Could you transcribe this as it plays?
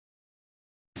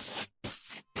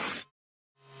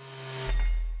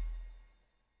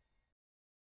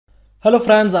Hello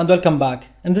friends and welcome back.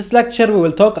 In this lecture we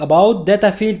will talk about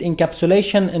data field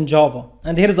encapsulation in Java,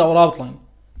 and here is our outline.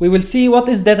 We will see what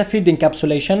is data field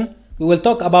encapsulation, we will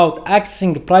talk about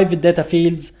accessing private data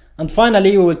fields, and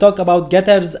finally we will talk about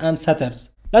getters and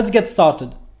setters. Let's get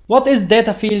started. What is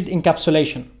data field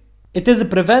encapsulation? It is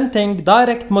preventing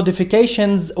direct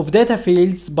modifications of data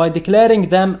fields by declaring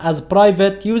them as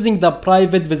private using the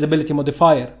private visibility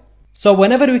modifier. So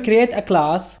whenever we create a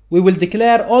class, we will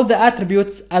declare all the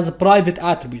attributes as private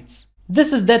attributes.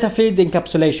 This is data field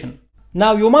encapsulation.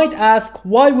 Now you might ask,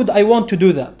 why would I want to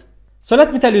do that? So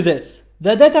let me tell you this.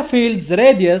 The data field's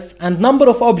radius and number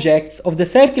of objects of the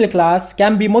circle class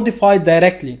can be modified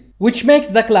directly, which makes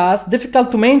the class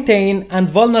difficult to maintain and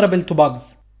vulnerable to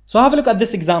bugs. So have a look at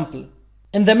this example.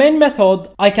 In the main method,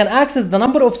 I can access the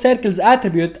number of circles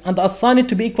attribute and assign it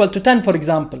to be equal to 10, for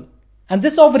example. And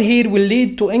this over here will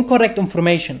lead to incorrect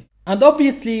information. And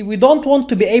obviously we don't want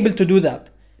to be able to do that,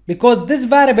 because this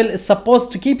variable is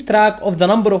supposed to keep track of the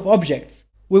number of objects.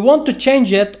 We want to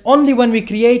change it only when we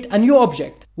create a new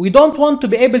object. We don't want to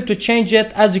be able to change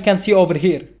it, as you can see over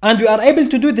here. And we are able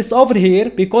to do this over here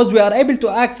because we are able to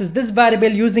access this variable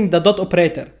using the dot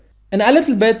operator. In a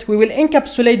little bit we will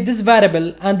encapsulate this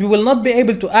variable and we will not be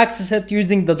able to access it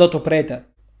using the dot operator.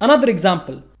 Another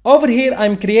example. Over here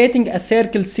I'm creating a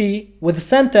circle C with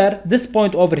center this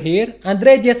point over here and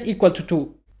radius equal to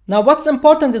 2. Now what's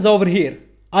important is over here.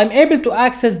 I'm able to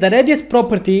access the radius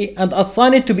property and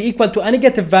assign it to be equal to a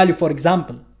negative value, for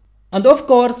example. And of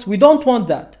course we don't want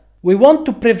that. We want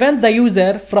to prevent the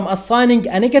user from assigning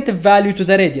a negative value to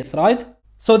the radius, right?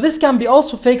 So this can be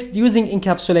also fixed using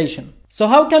encapsulation. So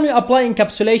how can we apply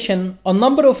encapsulation on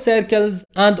number of circles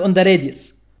and on the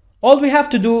radius? All we have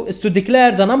to do is to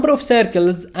declare the number of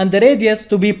circles and the radius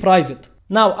to be private.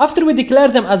 Now, after we declare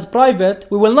them as private,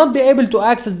 we will not be able to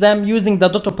access them using the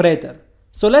dot operator.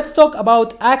 So let's talk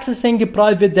about accessing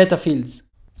private data fields.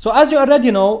 So as you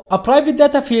already know, a private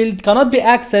data field cannot be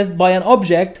accessed by an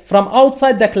object from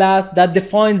outside the class that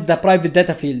defines the private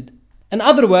data field. In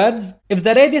other words, if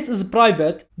the radius is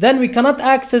private, then we cannot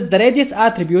access the radius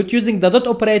attribute using the dot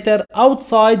operator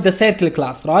outside the circle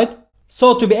class, right?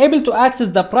 So to be able to access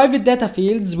the private data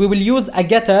fields, we will use a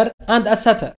getter and a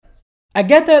setter. A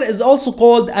getter is also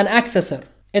called an accessor.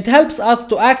 It helps us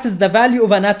to access the value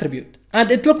of an attribute, and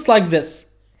it looks like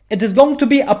this. It is going to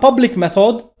be a public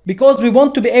method because we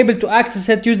want to be able to access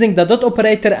it using the dot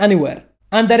operator anywhere.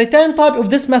 And the return type of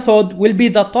this method will be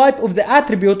the type of the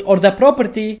attribute or the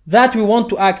property that we want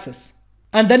to access.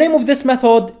 And the name of this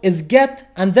method is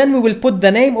get, and then we will put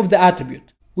the name of the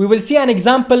attribute. We will see an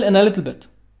example in a little bit.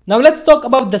 Now let's talk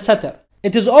about the setter.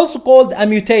 It is also called a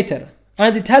mutator,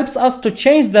 and it helps us to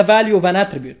change the value of an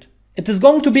attribute. It is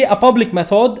going to be a public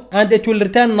method and it will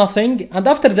return nothing, and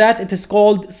after that it is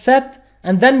called set,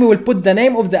 and then we will put the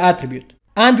name of the attribute.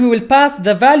 And we will pass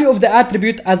the value of the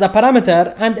attribute as a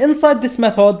parameter, and inside this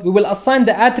method we will assign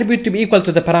the attribute to be equal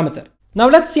to the parameter. Now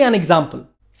let's see an example.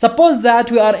 Suppose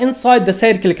that we are inside the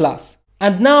circle class,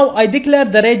 and now I declare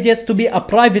the radius to be a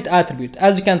private attribute,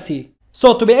 as you can see.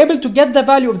 So to be able to get the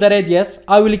value of the radius,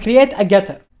 I will create a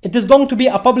getter. It is going to be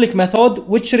a public method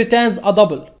which returns a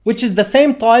double, which is the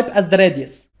same type as the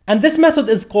radius. And this method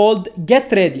is called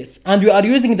getRadius, and we are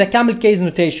using the camel case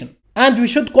notation. And we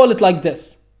should call it like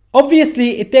this.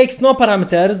 Obviously it takes no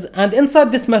parameters, and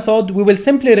inside this method we will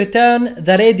simply return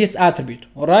the radius attribute,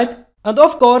 alright? And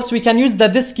of course we can use the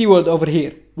this keyword over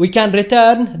here. We can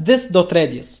return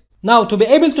this.radius. Now to be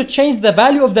able to change the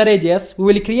value of the radius, we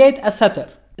will create a setter.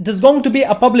 It is going to be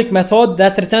a public method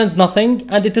that returns nothing,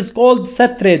 and it is called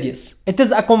setRadius. It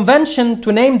is a convention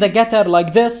to name the getter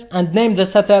like this and name the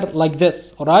setter like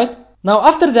this, alright? Now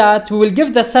after that we will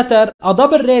give the setter a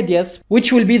double radius,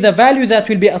 which will be the value that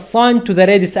will be assigned to the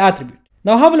radius attribute.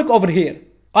 Now have a look over here.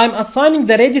 I am assigning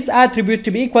the radius attribute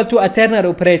to be equal to a ternary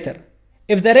operator.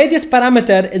 If the radius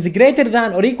parameter is greater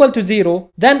than or equal to 0,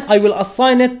 then I will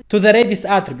assign it to the radius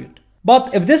attribute.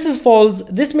 But if this is false,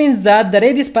 this means that the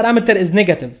radius parameter is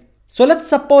negative. So let's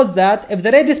suppose that if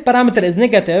the radius parameter is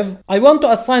negative, I want to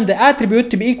assign the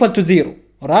attribute to be equal to 0.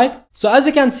 Alright? So as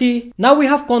you can see, now we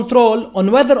have control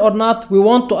on whether or not we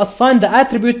want to assign the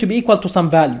attribute to be equal to some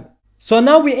value. So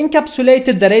now we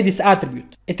encapsulated the radius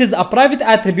attribute. It is a private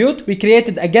attribute. We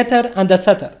created a getter and a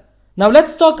setter. Now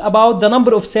let's talk about the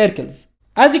number of circles.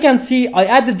 As you can see, I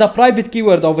added the private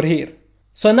keyword over here.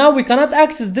 So now we cannot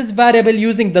access this variable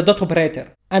using the dot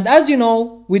operator. And as you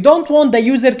know, we don't want the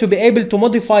user to be able to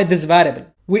modify this variable.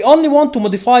 We only want to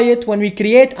modify it when we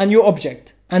create a new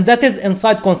object, and that is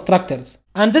inside constructors.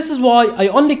 And this is why I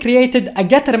only created a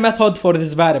getter method for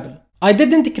this variable. I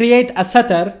didn't create a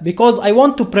setter because I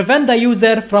want to prevent the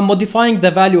user from modifying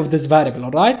the value of this variable,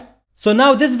 alright? So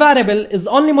now this variable is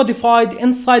only modified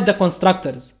inside the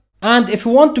constructors. And if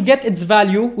we want to get its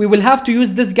value, we will have to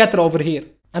use this getter over here.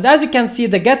 And as you can see,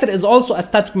 the getter is also a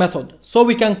static method, so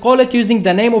we can call it using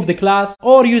the name of the class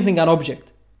or using an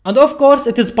object. And of course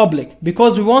it is public,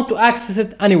 because we want to access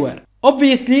it anywhere.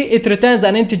 Obviously it returns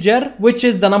an integer, which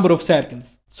is the number of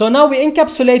circles. So now we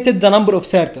encapsulated the number of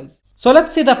circles. So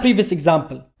let's see the previous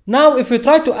example. Now if we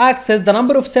try to access the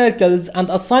number of circles and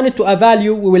assign it to a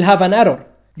value, we will have an error,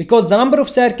 because the number of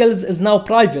circles is now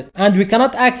private and we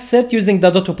cannot access it using the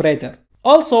dot operator.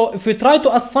 Also, if we try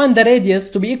to assign the radius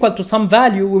to be equal to some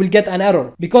value, we will get an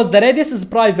error, because the radius is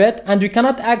private and we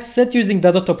cannot access it using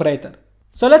the dot operator.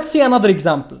 So let's see another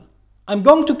example. I'm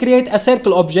going to create a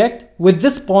circle object with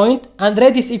this point and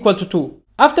radius equal to 2.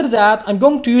 After that, I'm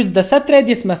going to use the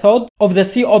setRadius method of the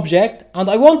C object, and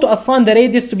I want to assign the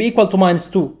radius to be equal to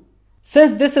 -2.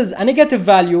 Since this is a negative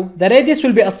value, the radius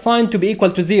will be assigned to be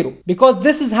equal to 0, because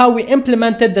this is how we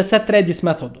implemented the setRadius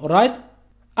method, alright?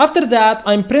 After that,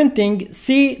 I'm printing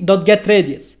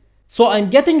c.getRadius. So I'm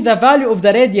getting the value of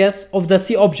the radius of the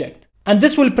C object, and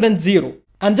this will print 0.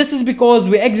 And this is because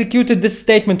we executed this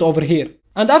statement over here.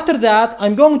 And after that,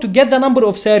 I'm going to get the number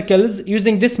of circles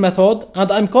using this method,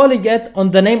 and I'm calling it on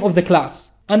the name of the class.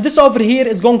 And this over here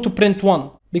is going to print 1,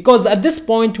 because at this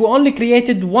point we only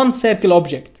created one circle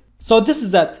object. So this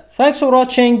is it. Thanks for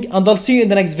watching, and I'll see you in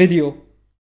the next video.